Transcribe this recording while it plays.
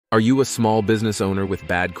Are you a small business owner with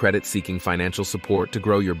bad credit seeking financial support to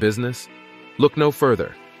grow your business? Look no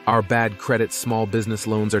further. Our bad credit small business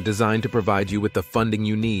loans are designed to provide you with the funding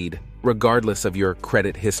you need, regardless of your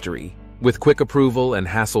credit history. With quick approval and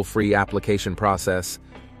hassle-free application process,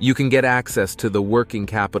 you can get access to the working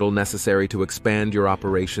capital necessary to expand your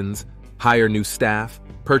operations, hire new staff,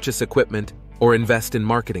 purchase equipment, or invest in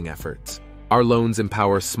marketing efforts. Our loans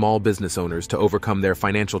empower small business owners to overcome their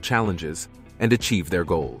financial challenges and achieve their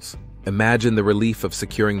goals. Imagine the relief of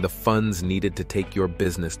securing the funds needed to take your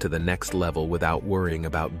business to the next level without worrying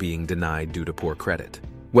about being denied due to poor credit.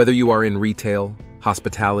 Whether you are in retail,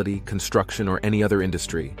 hospitality, construction, or any other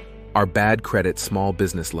industry, our bad credit small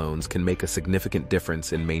business loans can make a significant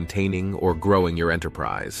difference in maintaining or growing your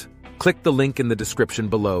enterprise. Click the link in the description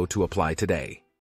below to apply today.